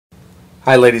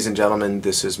Hi ladies and gentlemen,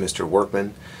 this is Mr.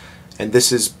 Workman, and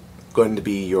this is going to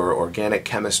be your Organic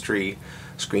Chemistry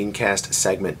Screencast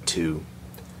Segment 2.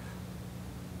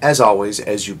 As always,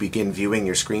 as you begin viewing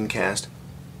your screencast,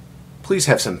 please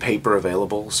have some paper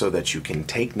available so that you can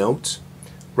take notes,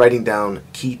 writing down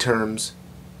key terms,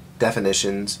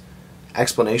 definitions,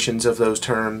 explanations of those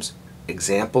terms,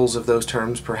 examples of those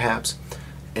terms perhaps,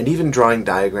 and even drawing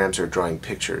diagrams or drawing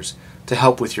pictures to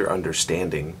help with your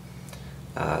understanding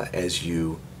as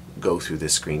you go through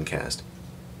this screencast.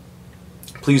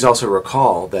 Please also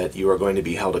recall that you are going to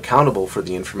be held accountable for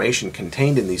the information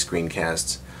contained in these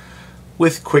screencasts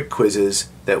with quick quizzes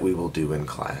that we will do in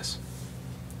class.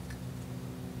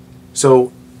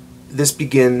 So this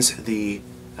begins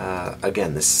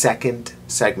again, the second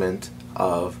segment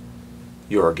of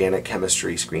your Organic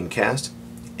Chemistry Screencast,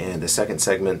 and the second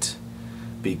segment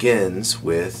begins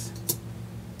with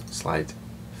slide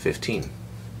 15.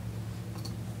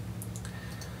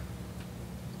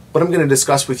 What I'm going to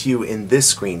discuss with you in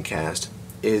this screencast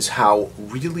is how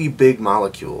really big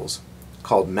molecules,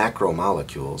 called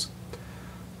macromolecules,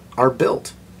 are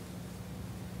built.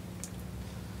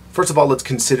 First of all, let's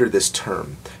consider this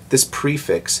term. This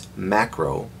prefix,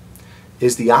 macro,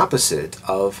 is the opposite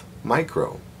of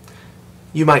micro.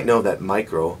 You might know that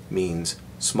micro means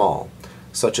small,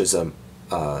 such as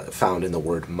found in the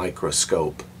word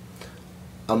microscope.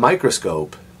 A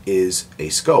microscope is a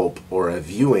scope or a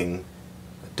viewing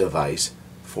device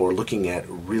for looking at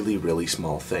really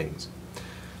small things.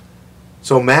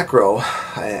 So macro,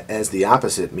 as the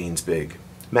opposite, means big.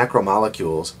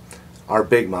 Macromolecules are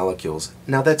big molecules.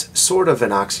 Now that's sort of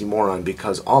an oxymoron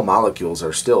because all molecules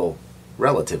are still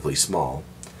relatively small,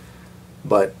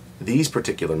 but these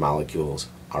particular molecules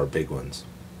are big ones.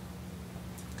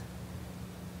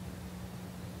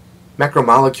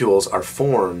 Macromolecules are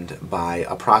formed by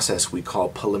a process we call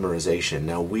polymerization.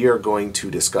 Now we are going to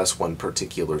discuss one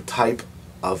particular type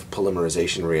of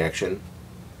polymerization reaction,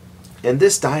 and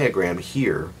this diagram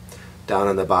here down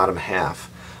on the bottom half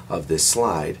of this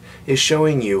slide is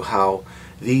showing you how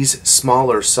these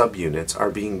smaller subunits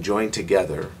are being joined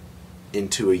together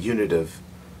into a unit of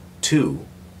 2,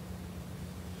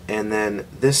 and then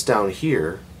this down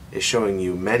here is showing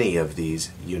you many of these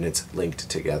units linked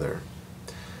together.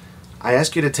 I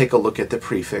ask you to take a look at the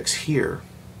prefix here,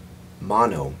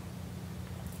 mono.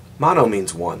 Mono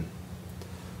means one.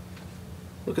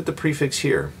 Look at the prefix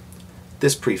here.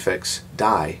 This prefix,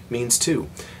 di, means two.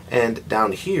 And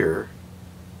down here,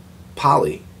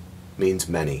 poly means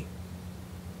many.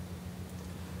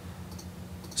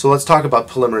 So let's talk about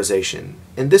polymerization.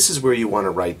 And this is where you want to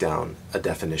write down a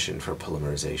definition for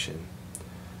polymerization.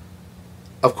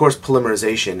 Of course,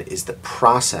 polymerization is the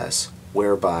process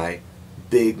whereby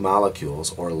big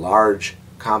molecules or large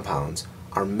compounds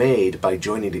are made by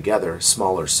joining together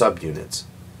smaller subunits.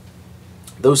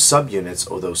 Those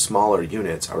subunits or those smaller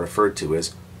units are referred to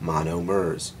as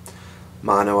monomers.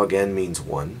 Mono again means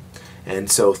one,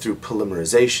 and so through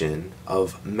polymerization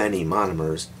of many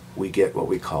monomers we get what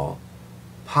we call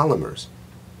polymers.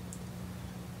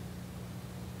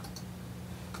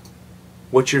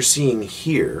 What you're seeing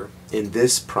here in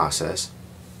this process,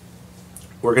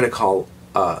 we're going to call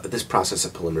this process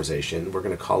of polymerization, we're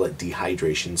going to call it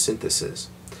dehydration synthesis.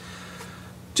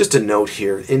 Just a note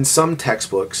here, in some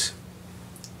textbooks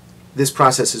this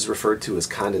process is referred to as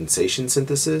condensation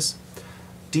synthesis.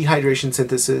 Dehydration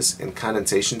synthesis and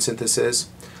condensation synthesis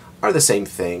are the same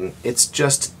thing. It's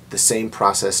just the same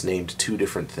process named two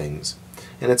different things,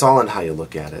 and it's all on how you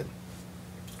look at it.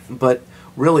 But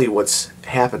really what's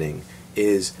happening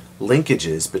is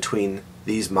linkages between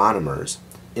these monomers.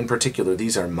 In particular,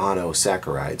 these are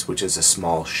monosaccharides, which is a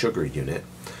small sugar unit.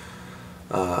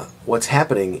 What's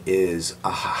happening is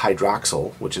a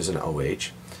hydroxyl, which is an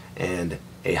OH, and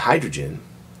a hydrogen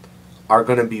are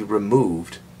going to be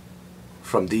removed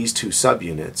from these two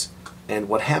subunits, and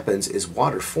what happens is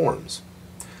water forms.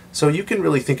 So you can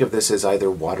really think of this as either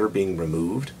water being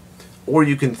removed, or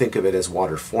you can think of it as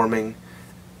water forming.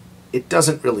 It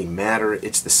doesn't really matter.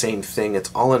 It's the same thing.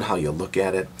 It's all in how you look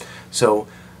at it. So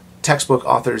textbook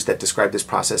authors that describe this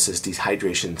process as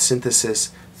dehydration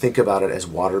synthesis think about it as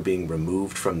water being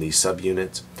removed from these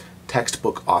subunits.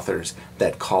 Textbook authors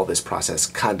that call this process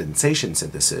condensation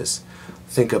synthesis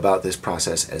think about this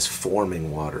process as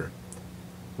forming water.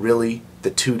 Really,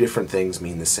 the two different things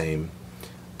mean the same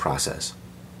process.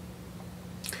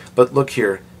 But look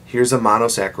here, here's a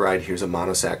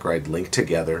monosaccharide linked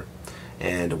together,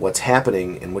 and what's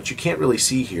happening, and what you can't really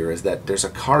see here, is that there's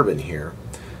a carbon here.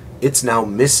 It's now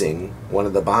missing one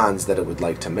of the bonds that it would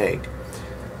like to make.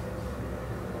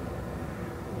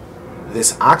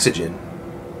 This oxygen,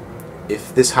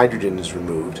 if this hydrogen is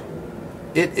removed,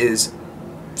 it is,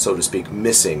 so to speak,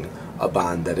 missing a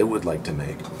bond that it would like to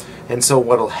make. And so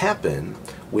what will happen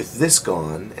with this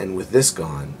gone and with this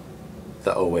gone,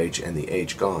 the OH and the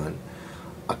H gone,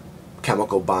 a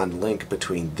chemical bond link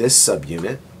between this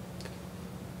subunit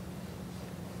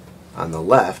on the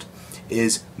left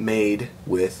is made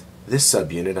with this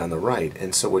subunit on the right.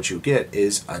 And so what you get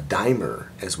is a dimer,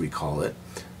 as we call it.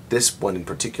 This one in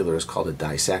particular is called a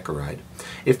disaccharide.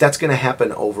 If that's going to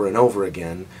happen over and over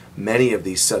again, many of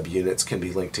these subunits can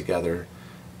be linked together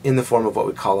in the form of what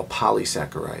we call a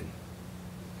polysaccharide.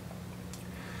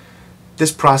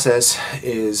 This process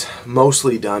is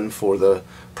mostly done for the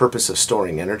purpose of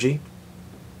storing energy,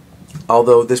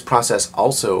 although this process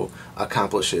also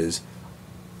accomplishes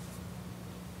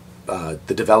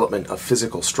the development of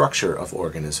physical structure of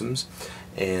organisms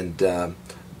and,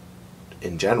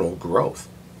 in general, growth.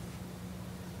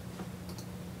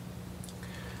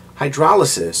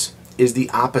 Hydrolysis is the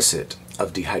opposite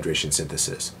of dehydration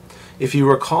synthesis. If you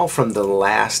recall from the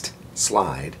last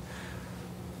slide,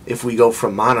 if we go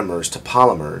from monomers to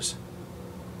polymers,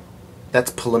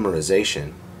 that's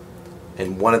polymerization.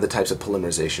 And one of the types of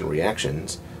polymerization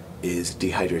reactions is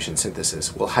dehydration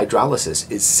synthesis. Well, hydrolysis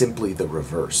is simply the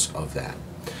reverse of that.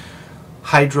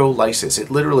 Hydrolysis, it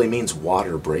literally means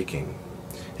water breaking.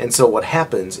 And so what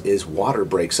happens is water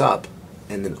breaks up,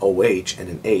 and then OH and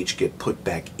an H get put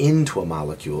back into a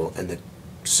molecule, and the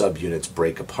subunits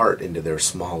break apart into their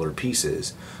smaller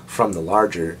pieces from the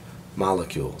larger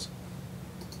molecules.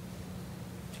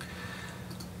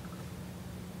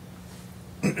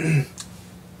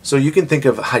 So you can think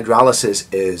of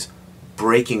hydrolysis as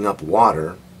breaking up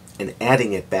water and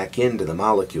adding it back into the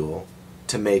molecule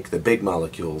to make the big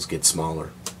molecules get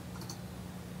smaller.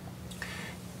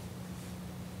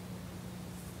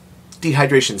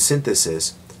 Dehydration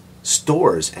synthesis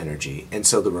stores energy, and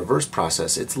so the reverse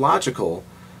process, it's logical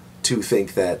to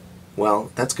think that,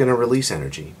 well, that's going to release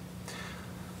energy.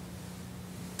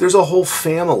 There's a whole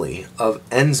family of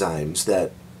enzymes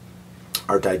that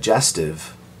our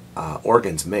digestive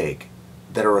organs make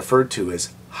that are referred to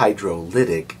as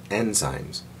hydrolytic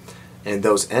enzymes. And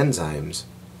those enzymes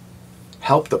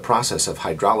help the process of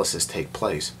hydrolysis take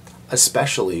place,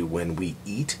 especially when we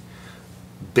eat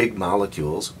big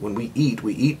molecules. When we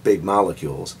eat big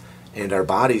molecules, and our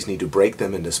bodies need to break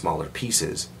them into smaller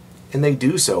pieces, and they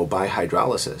do so by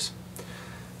hydrolysis.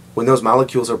 When those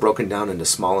molecules are broken down into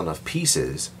small enough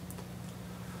pieces,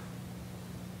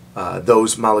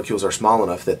 those molecules are small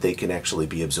enough that they can actually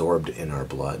be absorbed in our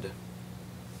blood.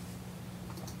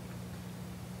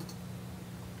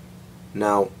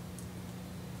 Now,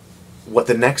 what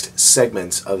the next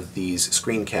segments of these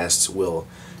screencasts will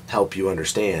help you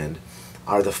understand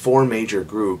are the four major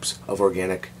groups of four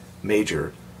organic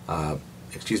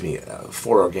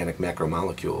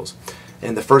macromolecules.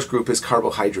 And the first group is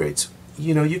carbohydrates.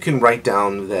 You know, you can write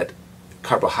down that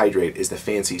carbohydrate is the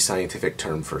fancy scientific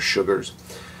term for sugars.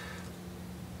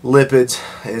 Lipids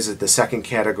is the second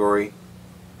category.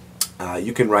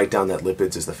 You can write down that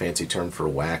lipids is the fancy term for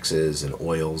waxes and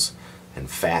oils and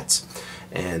fats.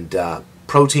 And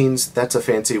proteins, that's a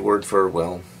fancy word for,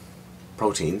 well,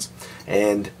 proteins.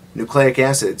 And nucleic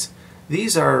acids,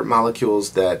 these are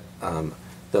molecules that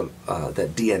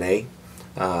that DNA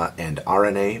and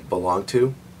RNA belong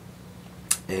to.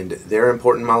 And they're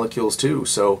important molecules too.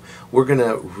 So we're going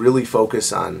to really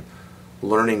focus on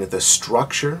learning the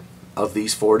structure of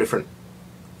these four different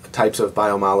types of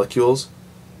biomolecules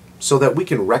so that we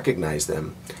can recognize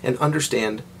them and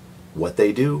understand what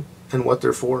they do and what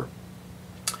they're for.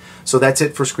 So that's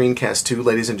it for Screencast 2,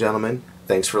 ladies and gentlemen.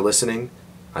 Thanks for listening.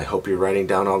 I hope you're writing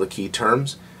down all the key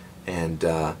terms. And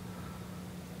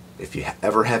if you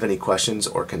ever have any questions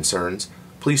or concerns,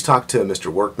 please talk to Mr.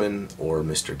 Workman or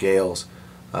Mr. Gales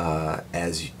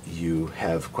as you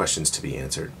have questions to be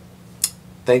answered.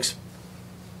 Thanks.